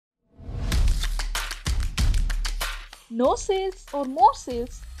No sales or more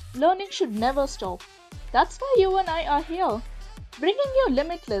sales, learning should never stop. That's why you and I are here, bringing you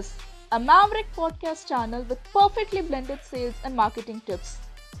Limitless, a maverick podcast channel with perfectly blended sales and marketing tips.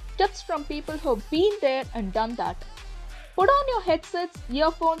 Tips from people who've been there and done that. Put on your headsets,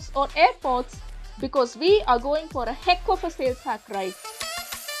 earphones, or AirPods because we are going for a heck of a sales hack ride.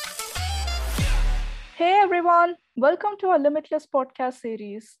 Hey everyone, welcome to our Limitless podcast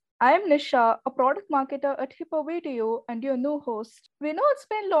series. I am Nisha, a product marketer at Hippo Video and your new host. We know it's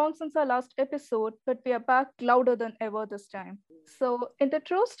been long since our last episode, but we are back louder than ever this time. So, in the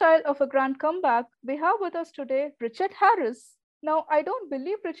true style of a grand comeback, we have with us today Richard Harris. Now, I don't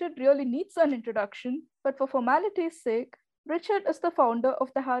believe Richard really needs an introduction, but for formality's sake, Richard is the founder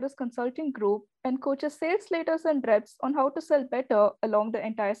of the Harris Consulting Group and coaches sales leaders and reps on how to sell better along the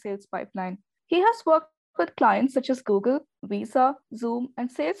entire sales pipeline. He has worked with clients such as Google, Visa, Zoom,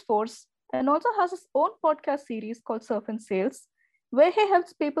 and Salesforce, and also has his own podcast series called Surf and Sales, where he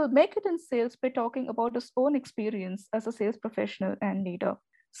helps people make it in sales by talking about his own experience as a sales professional and leader.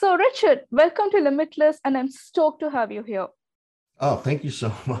 So, Richard, welcome to Limitless, and I'm stoked to have you here. Oh, thank you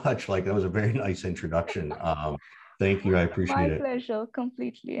so much. That was a very nice introduction. Thank you. I My appreciate it. pleasure,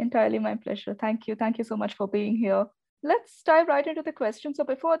 completely, entirely my pleasure. Thank you. Thank you so much for being here. Let's dive right into the question. So,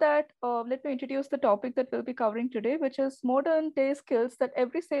 before that, let me introduce the topic that we'll be covering today, which is modern day skills that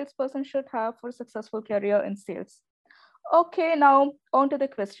every salesperson should have for a successful career in sales. Okay, now on to the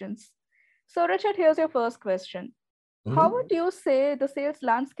questions. So, Richard, here's your first question. How Mhm. would you say the sales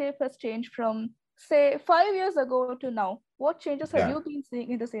landscape has changed from, say, 5 years ago to now? What changes have Yeah, you been seeing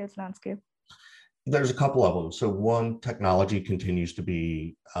in the sales landscape? there's a couple of them. So one, technology continues to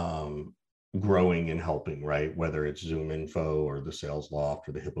be growing and helping, right? Whether it's Zoom Info or the Sales Loft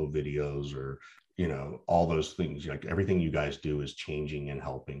or the Hippo videos or all those things. Like everything you guys do is changing and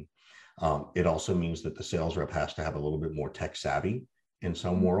helping. It also means that the sales rep has to have a little bit more tech savvy in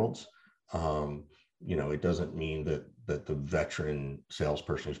some worlds. Um, it doesn't mean that the veteran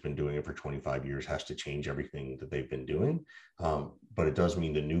salesperson who's been doing it for 25 years has to change everything that they've been doing. But it does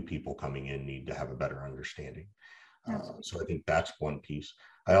mean the new people coming in need to have a better understanding. So I Absolutely. think that's one piece.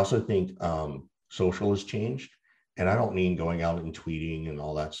 I also think social has changed. And I don't mean going out and tweeting and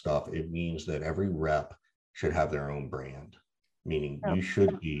all that stuff. It means that every rep should have their own brand, meaning Yep. you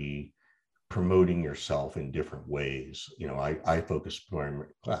should be promoting yourself in different ways. I focus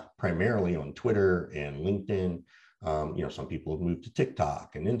primarily on Twitter and LinkedIn. Some people have moved to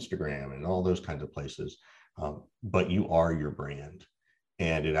TikTok and Instagram and all those kinds of places. But you are your brand,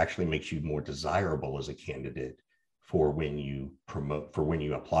 and it actually makes you more desirable as a candidate for when you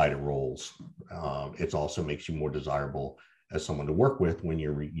apply to roles. It also makes you more desirable as someone to work with when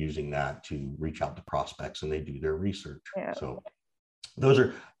you're using that to reach out to prospects and they do their research. Yeah. So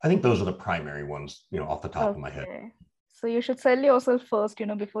I think those are the primary ones, off the top of my head. Okay. So you should sell yourself first,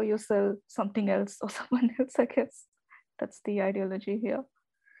 before you sell something else or someone else, I guess. That's the ideology here.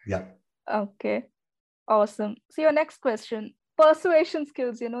 Yeah. Okay. Awesome. So your next question, persuasion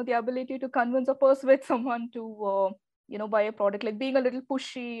skills, the ability to convince or persuade someone to, buy a product, like being a little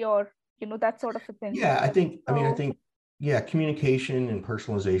pushy or, that sort of a thing. Yeah. I So, think, yeah, communication and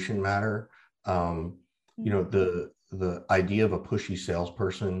personalization matter. Um, mm, the idea of a pushy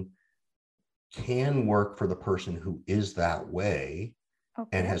salesperson can work for the person who is that way and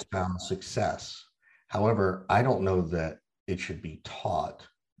okay. has found success. However, I don't know that it should be taught,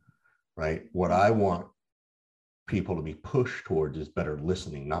 right? What Mm, I want people to be pushed towards is better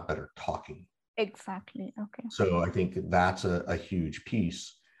listening, not better talking. exactly. Okay. So I think that's a huge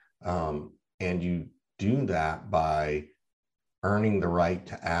piece. And you do that by earning the right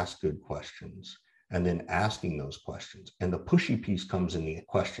to ask good questions and then asking those questions. And the pushy piece comes in the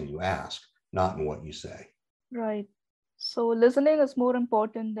question you ask, not in what you say. Right. So listening is more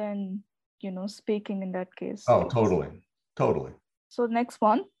important than, speaking in that case. Oh, totally. Totally. So next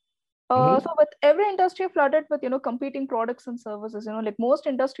one. Mhm. So with every industry flooded with, competing products and services, like most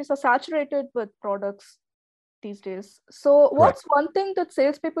industries are saturated with products these days. So Right. what's one thing that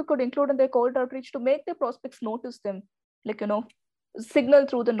salespeople could include in their cold outreach to make their prospects notice them? Like, signal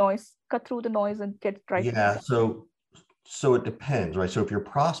through the noise, cut through the noise and get right to the Yeah. point. So it depends, right? So if you're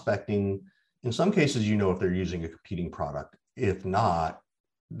prospecting, in some cases, if they're using a competing product. If not,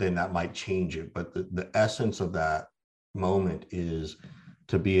 then that might change it. But the essence of that moment is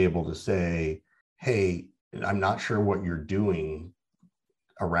to be able to say, hey, I'm not sure what you're doing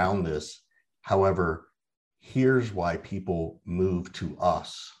around this. However, here's why people move to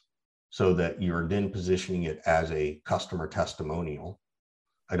us, so that you're then positioning it as a customer testimonial.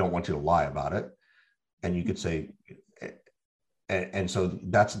 I don't want you to lie about it. And you could say, and so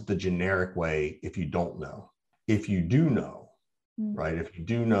that's the generic way if you don't know. if you do know, Mm. right? If you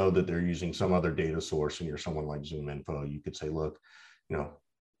do know that they're using some other data source and you're someone like ZoomInfo, you could say, look,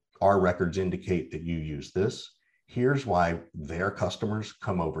 our records indicate that you use this. Here's why their customers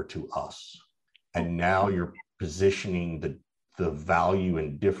come over to us. And now you're positioning the value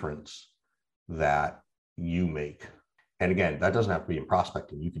and difference that you make. And again, that doesn't have to be in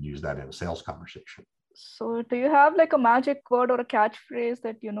prospecting. You could use that in a sales conversation. So do you have like a magic word or a catchphrase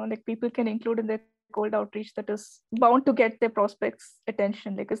that, like people can include in their cold outreach that is bound to get their prospects'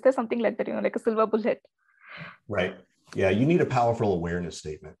 attention? Like, is there something like that, like a silver bullet? Right. Yeah. You need a powerful awareness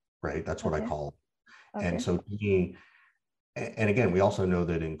statement, right? That's what I Okay. call it. Okay. And so, and again, we also know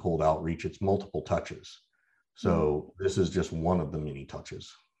that in cold outreach, it's multiple touches. So this is just one of the many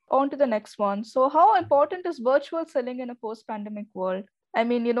touches. On to the next one. So how important is virtual selling in a post-pandemic world? I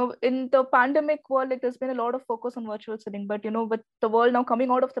mean, in the pandemic world, like there's been a lot of focus on virtual selling, but with the world now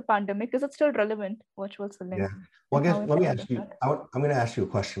coming out of the pandemic, is it still relevant, virtual selling? Yeah. Well, I guess let me ask you, I'm going to ask you a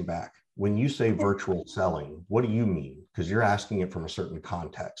question back. When you say virtual selling, what do you mean? Because you're asking it from a certain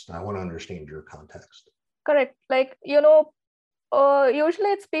context. And I want to understand your context. Correct. Like, usually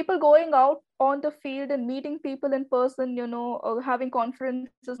it's people going out on the field and meeting people in person, or having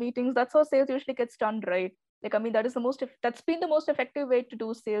conferences, meetings. That's how sales usually gets done, right? Like, I mean, that's been the most effective way to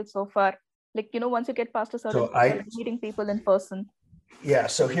do sales so far. Like, once you get past a certain point, meeting people in person. Yeah.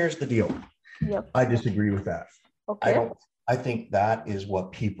 So here's the deal. Yep. I disagree with that. Okay. I think that is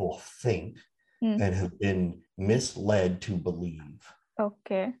what people think and have been misled to believe.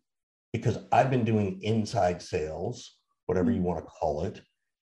 Okay. Because I've been doing inside sales, whatever you want to call it,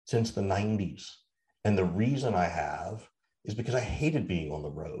 since the 90s. And the reason I have is because I hated being on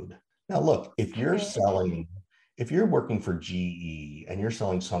the road. Now, look, if you're working for GE and you're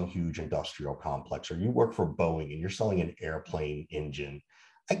selling some huge industrial complex, or you work for Boeing and you're selling an airplane engine,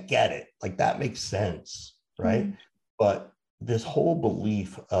 I get it. Like that makes sense, right? But this whole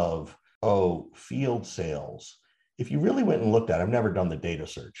belief of, field sales, if you really went and looked at it, I've never done the data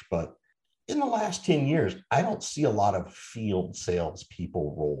search, but in the last 10 years, I don't see a lot of field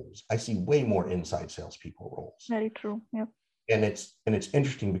salespeople roles. I see way more inside salespeople roles. Very true. Yeah. And it's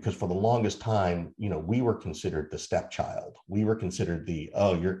interesting because for the longest time, we were considered the stepchild. We were considered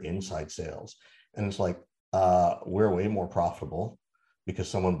you're inside sales. And it's like, we're way more profitable because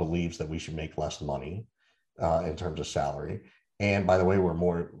someone believes that we should make less money in terms of salary. And by the way,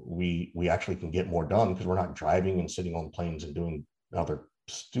 we actually can get more done because we're not driving and sitting on planes and doing other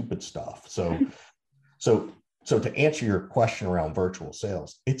stupid stuff. So to answer your question around virtual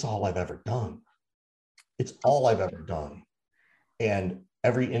sales, it's all I've ever done. It's all I've ever done. And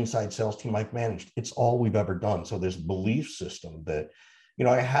every inside sales team I've managed, it's all we've ever done. So this belief system that,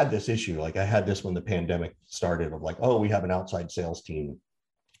 I had this issue, like I had this when the pandemic started of like, we have an outside sales team.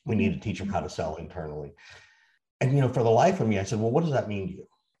 We need to teach them how to sell internally. And, for the life of me, I said, well, what does that mean to you?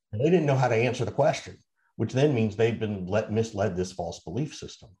 And they didn't know how to answer the question, which then means they've been misled this false belief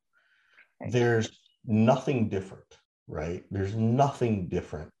system. Right. There's nothing different, right? There's nothing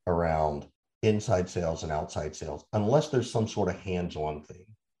different around inside sales and outside sales, unless there's some sort of hands-on thing.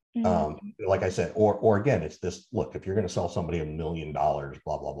 Like I said, or again, it's this, look, if you're going to sell somebody $1 million, blah,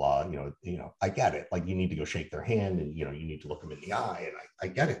 blah, blah, I get it. Like you need to go shake their hand and, you need to look them in the eye, and I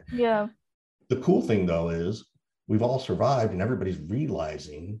get it. Yeah. The cool thing though, is we've all survived and everybody's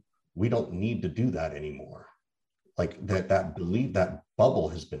realizing we don't need to do that anymore. Like that belief, that bubble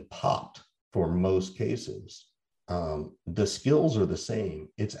has been popped for most cases. The skills are the same.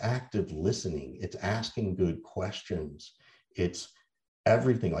 It's active listening. It's asking good questions. It's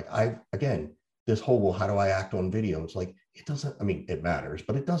everything. Like again, this whole, well, how do I act on video? It's like, it matters,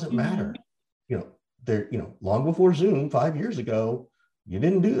 but it doesn't matter. Long before Zoom 5 years ago, you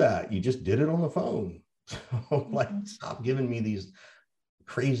didn't do that. You just did it on the phone. So stop giving me these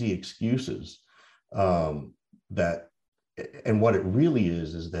crazy excuses. And what it really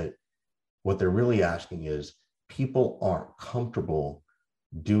is that what they're really asking is people aren't comfortable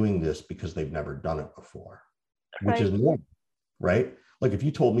doing this because they've never done it before, which is normal, right? Like if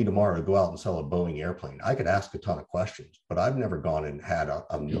you told me tomorrow to go out and sell a Boeing airplane, I could ask a ton of questions, but I've never gone and had a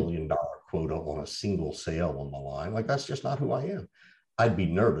 $1 million quota on a single sale on the line. Like that's just not who I am. I'd be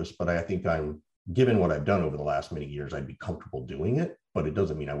nervous, but I think given what I've done over the last many years, I'd be comfortable doing it, but it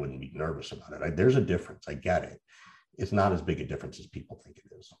doesn't mean I wouldn't be nervous about it. There's a difference. I get it. It's not as big a difference as people think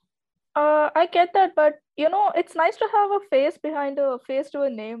it is. I get that, but it's nice to have a face behind a face to a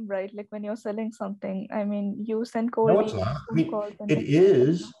name, right? Like when you're selling something. I mean, you send cold. No, it's not. It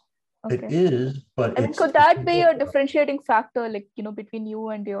is. Okay. It is, but could that be a differentiating factor, like between you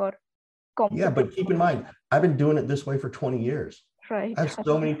and your competitor? Yeah, but keep in mind, I've been doing it this way for 20 years. Right. I have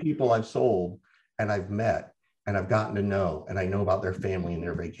so many people I've sold and I've met, and I've gotten to know, and I know about their family and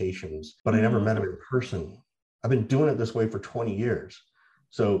their vacations, but I never met them in person. I've been doing it this way for 20 years.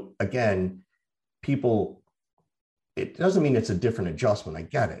 So again, people, it doesn't mean it's a different adjustment. I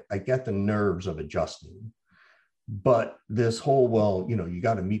get it. I get the nerves of adjusting. But this whole, well, you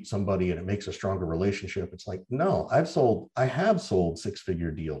got to meet somebody and it makes a stronger relationship. It's like, no, I have sold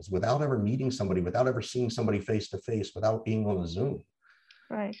six-figure deals without ever meeting somebody, without ever seeing somebody face to face, without being on a Zoom.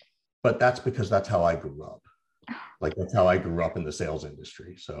 Right. But that's because that's how I grew up. Like, that's how I grew up in the sales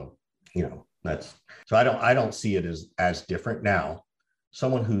industry. So, so I don't see it as different now.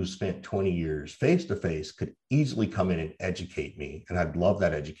 Someone who's spent 20 years face to face could easily come in and educate me. And I'd love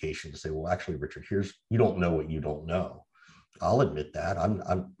that education to say, well, actually, Richard, you don't know what you don't know. I'll admit that.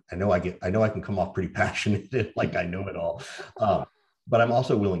 I know I can come off pretty passionate, like I know it all. But I'm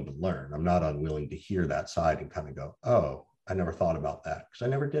also willing to learn. I'm not unwilling to hear that side and kind of go, oh, I never thought about that because I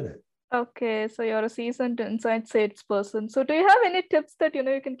never did it. Okay, so you're a seasoned inside sales person. So do you have any tips that you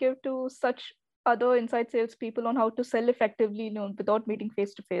can give to such other inside sales people on how to sell effectively, without meeting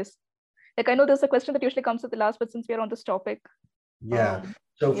face to face? Like, I know there's a question that usually comes at the last, but since we're on this topic. Yeah.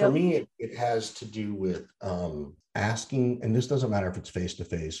 So for me, it has to do with asking, and this doesn't matter if it's face to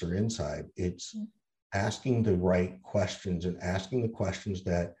face or inside, it's asking the right questions and asking the questions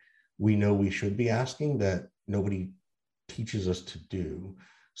that we know we should be asking that nobody teaches us to do.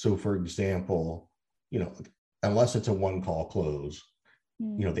 So for example, unless it's a one call close,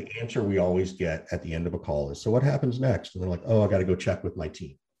 the answer we always get at the end of a call is, so what happens next? And they're like, oh, I got to go check with my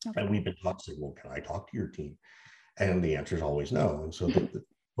team. Okay. And we've been talking, well, can I talk to your team? And the answer is always no. And so the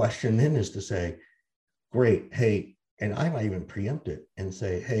question then is to say, great, hey, and I might even preempt it and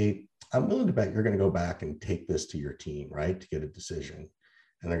say, hey, I'm willing to bet you're going to go back and take this to your team, right, to get a decision.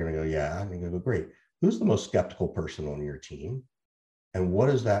 And they're going to go, yeah. And you're going to go, great. Who's the most skeptical person on your team? And what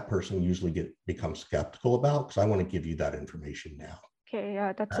does that person usually become skeptical about? Because I want to give you that information now. Okay,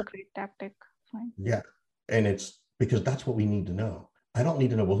 yeah, that's a great tactic. Fine. Yeah. And it's because that's what we need to know. I don't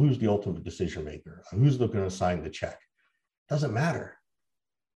need to know, well, who's the ultimate decision maker? Who's going to sign the check? Doesn't matter.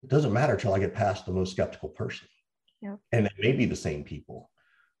 It doesn't matter till I get past the most skeptical person. Yeah. And it may be the same people,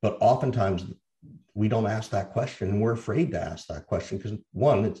 but oftentimes we don't ask that question, and we're afraid to ask that question because,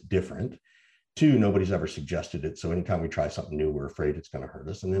 one, it's different. Two, nobody's ever suggested it. So anytime we try something new, we're afraid it's going to hurt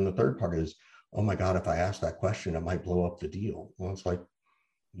us. And then the third part is, oh my God, if I ask that question, it might blow up the deal. Well, it's like,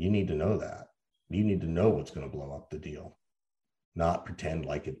 you need to know that. You need to know what's going to blow up the deal, not pretend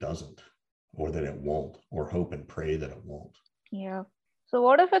like it doesn't, or that it won't, or hope and pray that it won't. Yeah. So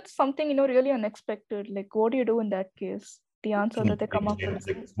what if it's something, really unexpected? Like, what do you do in that case? The answer that they come up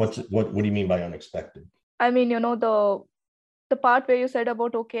with. What do you mean by unexpected? I mean, the part where you said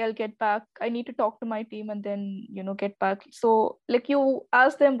about, okay, I'll get back. I need to talk to my team and then, get back. So like you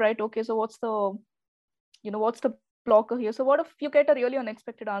ask them, right? Okay, so what's the blocker here? So what if you get a really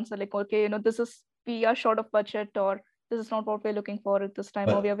unexpected answer? Like, okay, we are short of budget, or this is not what we're looking for at this time,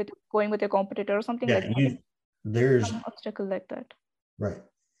 or we are going with your competitor or something like that. There's some obstacle like that. Right.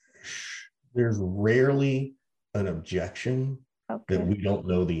 There's rarely an objection that we don't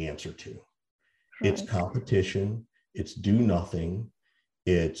know the answer to. Right. It's competition. It's do nothing.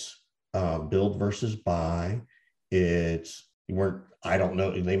 It's build versus buy. It's I don't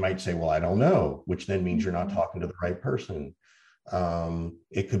know. They might say, well, I don't know, which then means you're not talking to the right person.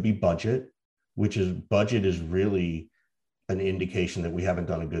 It could be budget, budget is really an indication that we haven't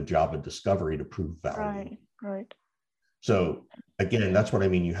done a good job of discovery to prove value. Right. So again, that's what I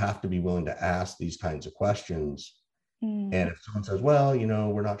mean. You have to be willing to ask these kinds of questions. And if someone says, well,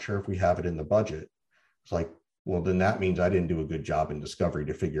 we're not sure if we have it in the budget, it's like, well, then that means I didn't do a good job in discovery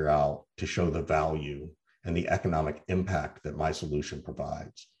to show the value and the economic impact that my solution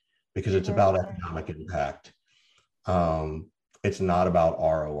provides, because it's about economic impact. It's not about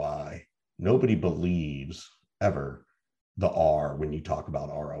ROI. Nobody believes ever the R when you talk about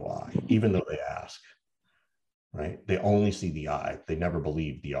ROI, even though they ask. Right? They only see the I. They never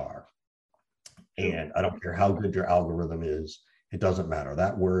believe the R. And I don't care how good your algorithm is, it doesn't matter.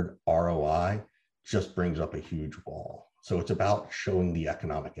 That word ROI just brings up a huge wall. So it's about showing the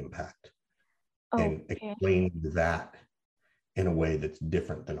economic impact and explaining that in a way that's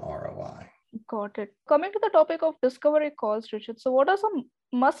different than ROI. Got it. Coming to the topic of discovery calls, Richard. So what are some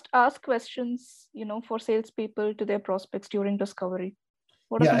must-ask questions, for salespeople to their prospects during discovery?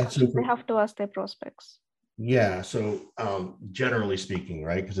 What are some questions they have to ask their prospects? Yeah. So generally speaking,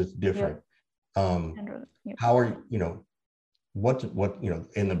 right, because it's different. How are what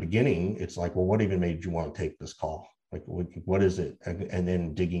in the beginning, it's like, well, what even made you want to take this call? Like, what is it? And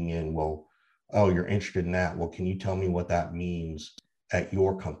then digging in, well, oh, you're interested in that. Well, can you tell me what that means at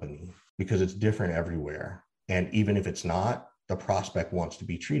your company? Because it's different everywhere. And even if it's not, the prospect wants to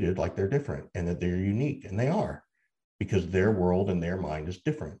be treated like they're different and that they're unique, and they are, because their world and their mind is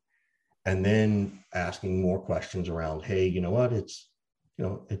different. And then asking more questions around, hey, you know what, it's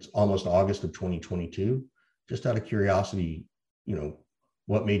almost August of 2022. Just out of curiosity,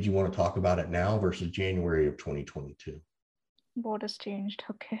 what made you want to talk about it now versus January of 2022? What has changed?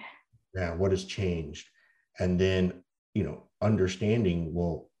 Okay. Yeah, what has changed? And then, understanding,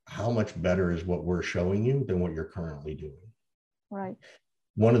 well, how much better is what we're showing you than what you're currently doing? Right.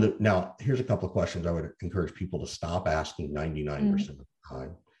 Now, here's a couple of questions I would encourage people to stop asking 99% of the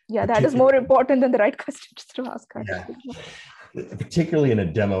time. Yeah, that is more important than the right questions to ask. Yeah. Particularly in a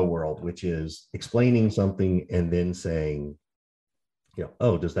demo world, which is explaining something and then saying,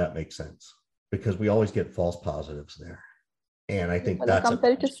 oh, does that make sense? Because we always get false positives there. And I think that's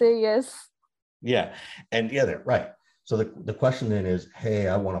compelled to say yes. Yeah. And they're right. So the question then is, hey,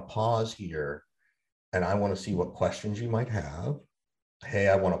 I want to pause here and I want to see what questions you might have. Hey,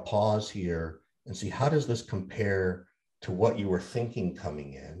 I want to pause here and see, how does this compare to what you were thinking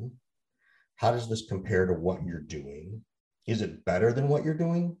coming in? How does this compare to what you're doing? Is it better than what you're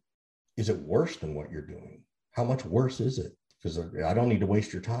doing? Is it worse than what you're doing? How much worse is it? Because I don't need to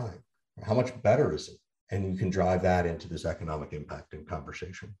waste your time. How much better is it? And you can drive that into this economic impact in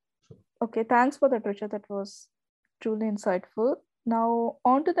conversation. So. Okay, thanks for that, Richard. That was truly insightful. Now,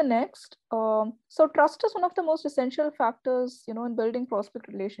 on to the next. So trust is one of the most essential factors, in building prospect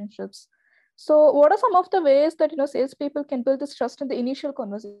relationships. So what are some of the ways that, salespeople can build this trust in the initial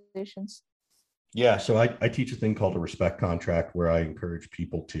conversations? Yeah, so I teach a thing called a respect contract, where I encourage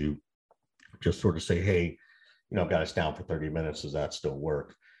people to just sort of say, hey, I've got us down for 30 minutes. Does that still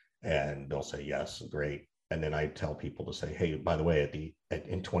work? And they'll say, yes, great. And then I tell people to say, hey, by the way,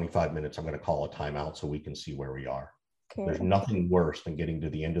 in 25 minutes, I'm going to call a timeout so we can see where we are. Okay. There's nothing worse than getting to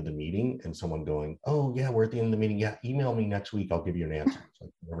the end of the meeting and someone going, oh, yeah, we're at the end of the meeting. Yeah, email me next week. I'll give you an answer. It's like,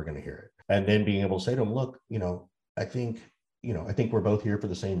 we're never going to hear it. And then being able to say to them, look, I think we're both here for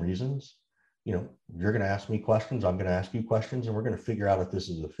the same reasons. You're going to ask me questions. I'm going to ask you questions, and we're going to figure out if this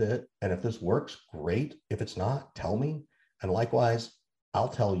is a fit. And if this works, great. If it's not, tell me. And likewise, I'll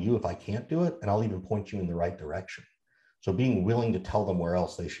tell you if I can't do it, and I'll even point you in the right direction. So being willing to tell them where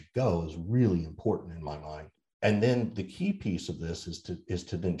else they should go is really important in my mind. And then the key piece of this is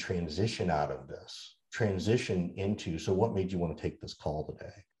to then transition out of this, transition into, so what made you want to take this call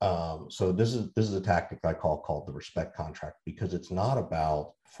today? So this is a tactic I called the respect contract, because it's not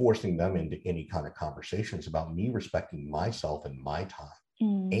about forcing them into any kind of conversation. It's about me respecting myself and my time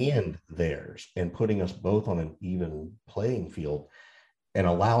and theirs, and putting us both on an even playing field, and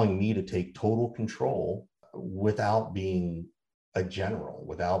allowing me to take total control without being a general,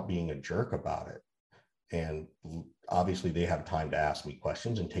 without being a jerk about it. And obviously they have time to ask me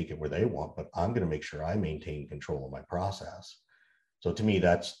questions and take it where they want, but I'm going to make sure I maintain control of my process. So to me,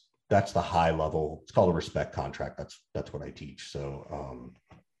 that's the high level. It's called a respect contract. That's what I teach. So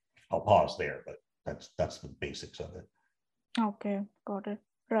I'll pause there, but that's the basics of it. Okay, got it.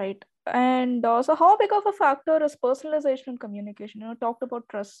 Right. And so how big of a factor is personalization and communication? Talked about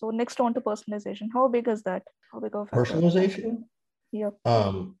trust. So next on to personalization. How big is that? How big of a factor? Personalization? Yep.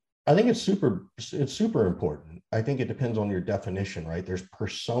 I think it's super important. I think it depends on your definition, right? There's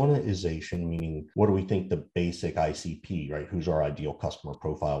personalization, meaning what do we think the basic ICP, right? Who's our ideal customer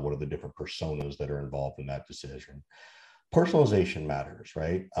profile? What are the different personas that are involved in that decision? Personalization matters,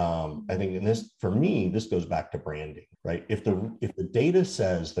 right? I think for me, this goes back to branding, right? If the data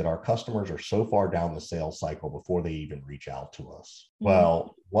says that our customers are so far down the sales cycle before they even reach out to us,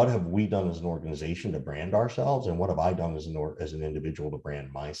 well, what have we done as an organization to brand ourselves, and what have I done as an individual to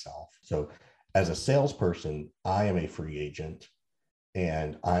brand myself? So, as a salesperson, I am a free agent,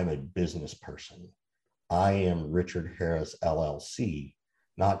 and I'm a business person. I am Richard Harris LLC,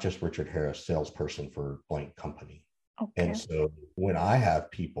 not just Richard Harris, salesperson for blank company. Okay. And so when I have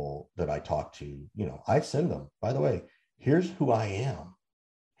people that I talk to, I send them, by the way, here's who I am.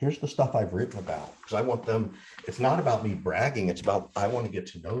 Here's the stuff I've written about, because I want them, it's not about me bragging. It's about, I want to get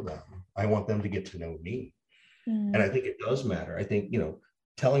to know them. I want them to get to know me. And I think it does matter. I think,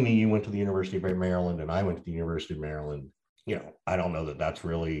 telling me you went to the University of Maryland and I went to the University of Maryland, I don't know that that's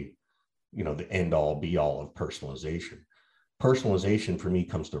really, the end all be all of personalization. Personalization for me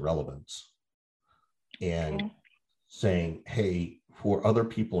comes to relevance. And saying, hey, for other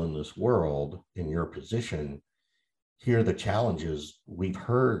people in this world, in your position, here are the challenges we've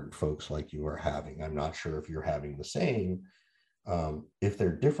heard folks like you are having. I'm not sure if you're having the same. If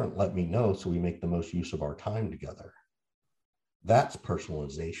they're different, let me know so we make the most use of our time together. That's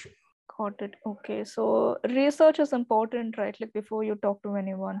personalization. Got it. Okay. So research is important, right? Like before you talk to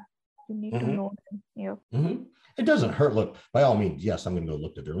anyone. You need to Mhm. know them. Yeah. Mhm. It doesn't hurt. Look, by all means, yes, I'm going to go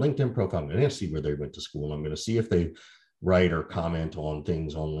look at their LinkedIn profile. I'm going to see where they went to school. I'm going to see if they write or comment on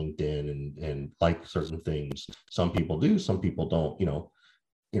things on LinkedIn and like certain things. Some people do, some people don't.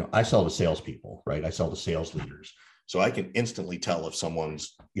 I sell to salespeople, right? I sell to sales leaders. So I can instantly tell if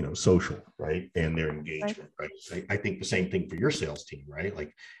someone's, social, right? And their Right. engagement, right? So I think the same thing for your sales team, right?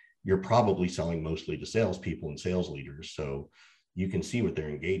 Like you're probably selling mostly to salespeople and sales leaders. So you can see what their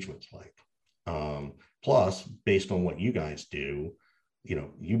engagement's like. Plus, based on what you guys do,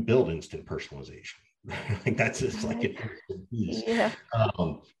 you build instant personalization. Like that's just like Right. an instant piece. Yeah.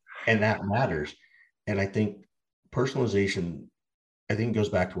 Um, and that matters. And I think personalization, I think it goes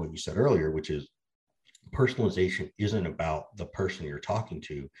back to what you said earlier, which is personalization isn't about the person you're talking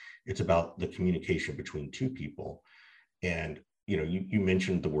to. It's about the communication between two people. And, you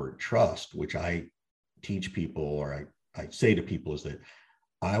mentioned the word trust, which I teach people or I say to people is that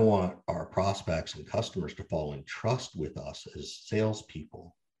I want our prospects and customers to fall in trust with us as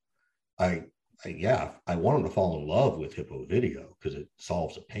salespeople. I, I want them to fall in love with Hippo Video because it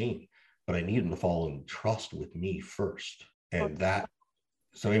solves a pain, but I need them to fall in trust with me first. And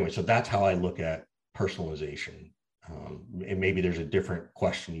so that's how I look at personalization. And maybe there's a different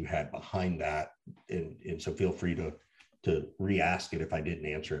question you had behind that. And so feel free to re-ask it if I didn't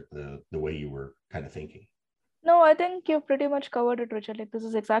answer it the way you were kind of thinking. No, I think you pretty much covered it, Richard. Like this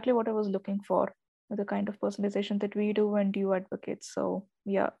is exactly what I was looking for, the kind of personalization that we do and you advocate. So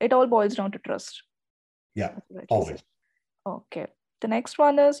yeah, it all boils down to trust. Yeah, As you rightly said. always. Okay. The next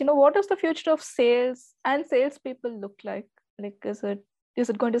one is, what does the future of sales and salespeople look like? Like, is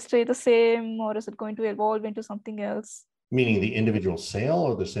it going to stay the same or is it going to evolve into something else? Meaning the individual sale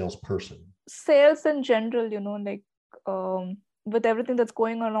or the salesperson? Sales in general, like with everything that's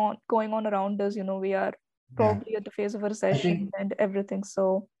going on around us, we are Yeah, probably at the phase of a I recession think, and everything.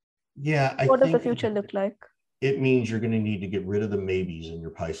 So yeah, I what does the think future look like? it means you're going to need to get rid of the maybes in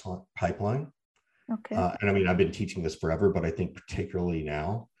your pipeline. Okay. And I mean, I've been teaching this forever, but I think particularly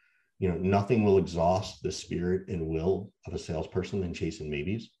now, nothing will exhaust the spirit and will of a salesperson than chasing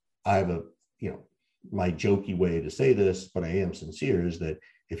maybes. I have my jokey way to say this, but I am sincere, is that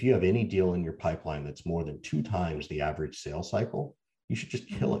if you have any deal in your pipeline that's more than 2 times the average sales cycle, you should just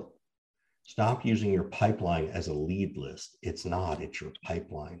kill it. Stop using your pipeline as a lead list. It's not, it's your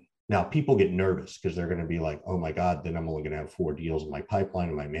pipeline. Now, people get nervous because they're going to be like, oh my God, then I'm only going to have 4 deals in my pipeline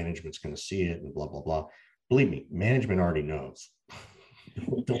and my management's going to see it and blah, blah, blah. Believe me, management already knows.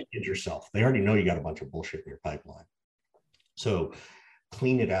 Don't kid yourself. They already know you got a bunch of bullshit in your pipeline. So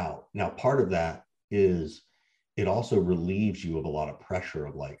clean it out. Now, part of that is it also relieves you of a lot of pressure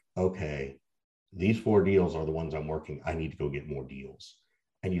of like, okay, these 4 deals are the ones I'm working. I need to go get more deals.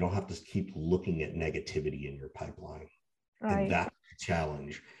 And you don't have to keep looking at negativity in your pipeline. And Right. that's the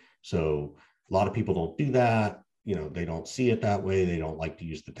challenge. So a lot of people don't do that. They don't see it that way. They don't like to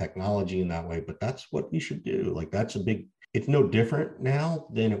use the technology in that way, but that's what you should do. Like it's no different now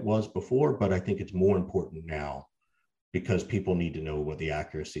than it was before, but I think it's more important now because people need to know what the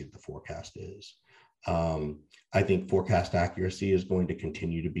accuracy of the forecast is. I think forecast accuracy is going to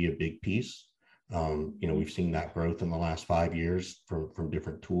continue to be a big piece. We've seen that growth in the last 5 years from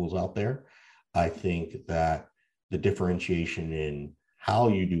different tools out there. I think that the differentiation in how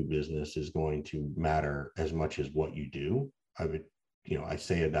you do business is going to matter as much as what you do. I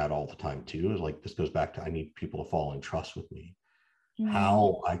say that all the time too, is like, this goes back to, I need people to fall in trust with me.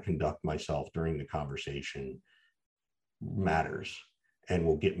 How I conduct myself during the conversation matters and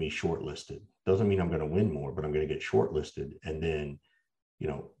will get me shortlisted. Doesn't mean I'm going to win more, but I'm going to get shortlisted. And then,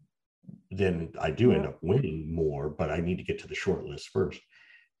 then I do end up winning more, but I need to get to the short list first.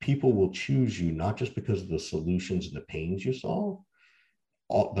 People will choose you not just because of the solutions and the pains you solve,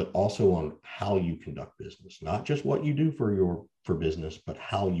 but also on how you conduct business, not just what you do for business, but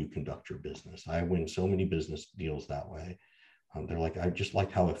how you conduct your business. I win so many business deals that way. They're like, I just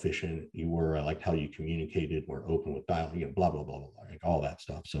liked how efficient you were. I liked how you communicated. We're open with dialogue, blah, blah, blah, blah, like all that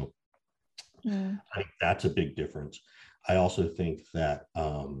stuff. So I think that's a big difference. I also think that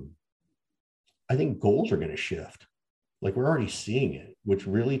I think goals are going to shift. Like we're already seeing it, which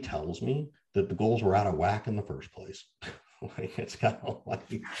really tells me that the goals were out of whack in the first place. Like it's kind of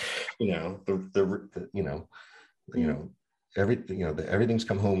like, everything's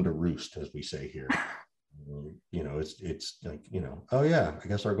come home to roost, as we say here. It's like, oh yeah, I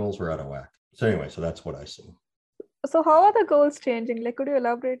guess our goals were out of whack. So anyway, so that's what I see. So how are the goals changing? Like, could you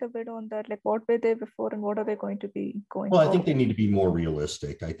elaborate a bit on that? Like, what were they before and what are they going to be going Well, I forward? think they need to be more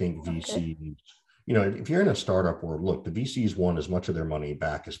realistic. I think VCs, if you're in a startup world, look, the VCs want as much of their money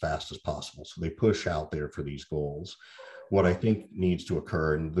back as fast as possible. So they push out there for these goals. what I think needs to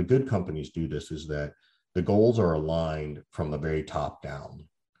occur, and the good companies do this, is that the goals are aligned from the very top down,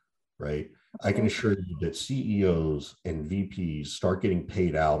 right? I can assure you that CEOs and VPs start getting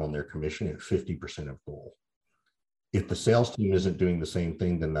paid out on their commission at 50% of goal. If the sales team isn't doing the same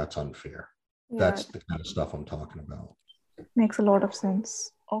thing, then that's unfair. Yeah. That's the kind of stuff I'm talking about. Makes a lot of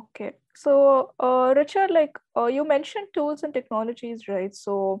sense. Okay. So, Richard, you mentioned tools and technologies, right?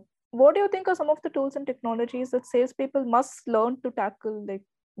 So, what do you think are some of the tools and technologies that salespeople must learn to tackle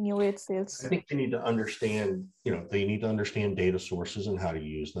new age sales? I think they need to understand, they need to understand data sources and how to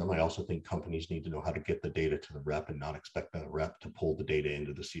use them. I also think companies need to know how to get the data to the rep and not expect the rep to pull the data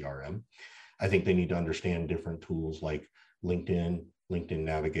into the CRM. I think they need to understand different tools like LinkedIn, LinkedIn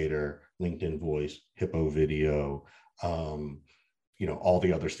Navigator, LinkedIn Voice, Hippo Video, all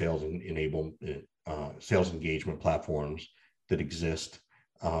the other sales sales engagement platforms that exist.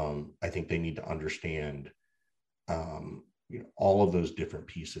 I think they need to understand all of those different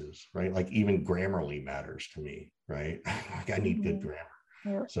pieces, right? Like even Grammarly matters to me, right? Like I need good grammar.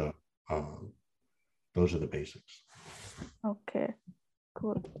 Yeah. So those are the basics. Okay,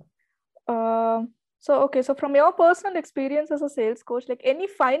 cool. So from your personal experience as a sales coach, any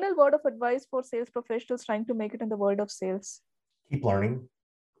final word of advice for sales professionals trying to make it in the world of sales? Keep learning,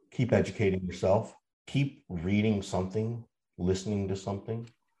 keep educating yourself, keep reading something, listening to something,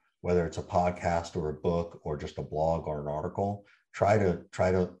 whether it's a podcast or a book or just a blog or an article. Try to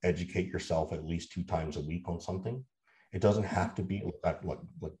educate yourself at least 2 times a week on something. It doesn't have to be,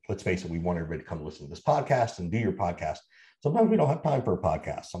 let's face it, we want everybody to come listen to this podcast and do your podcast. Sometimes we don't have time for a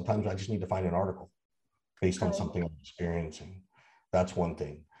podcast. Sometimes I just need to find an article based on something I'm experiencing. That's one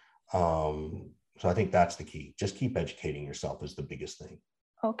thing. So I think that's the key. Just keep educating yourself is the biggest thing.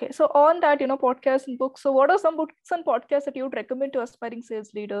 Okay. So on that, podcasts and books. So what are some books and podcasts that you would recommend to aspiring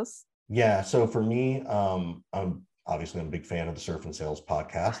sales leaders? Yeah. So for me, I'm a big fan of the Surf and Sales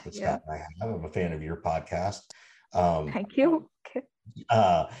podcast that Scott and I have. I'm a fan of your podcast. Thank you. Okay.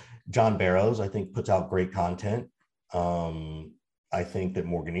 John Barrows, I think, puts out great content. I think that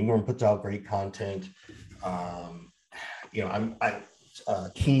Morgan Ingram puts out great content.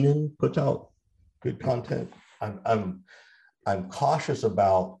 Keenan puts out good content. I'm cautious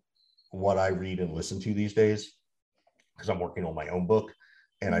about what I read and listen to these days because I'm working on my own book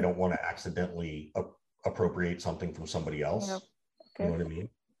and I don't want to accidentally appropriate something from somebody else. Yep. Okay. You know what I mean?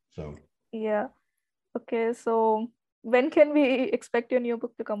 So yeah. Okay. So when can we expect your new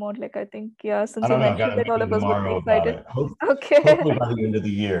book to come out? I think, since you mentioned that all of us would be excited. Hopefully by the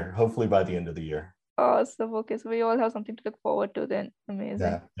end of the year. Awesome. Okay. So we all have something to look forward to then. Amazing.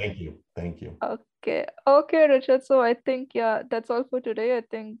 Yeah. Thank you. Okay, Richard. So I think, that's all for today. I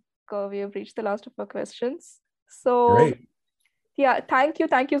think we have reached the last of our questions. So great. Yeah, thank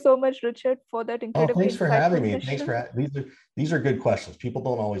you so much, Richard, for that incredible. Thanks for having me. These are good questions. People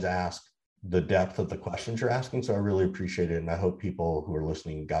don't always ask the depth of the questions you're asking, so I really appreciate it, and I hope people who are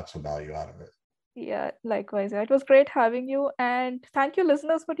listening got some value out of it. Yeah, likewise. It was great having you, and thank you,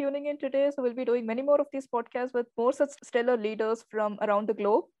 listeners, for tuning in today. So we'll be doing many more of these podcasts with more such stellar leaders from around the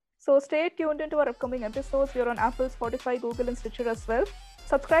globe. So stay tuned into our upcoming episodes. We're on Apple, Spotify, Google, and Stitcher as well.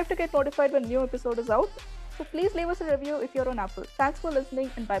 Subscribe to get notified when new episode is out. So please leave us a review if you're on Apple. Thanks for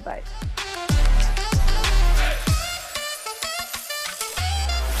listening, and bye-bye.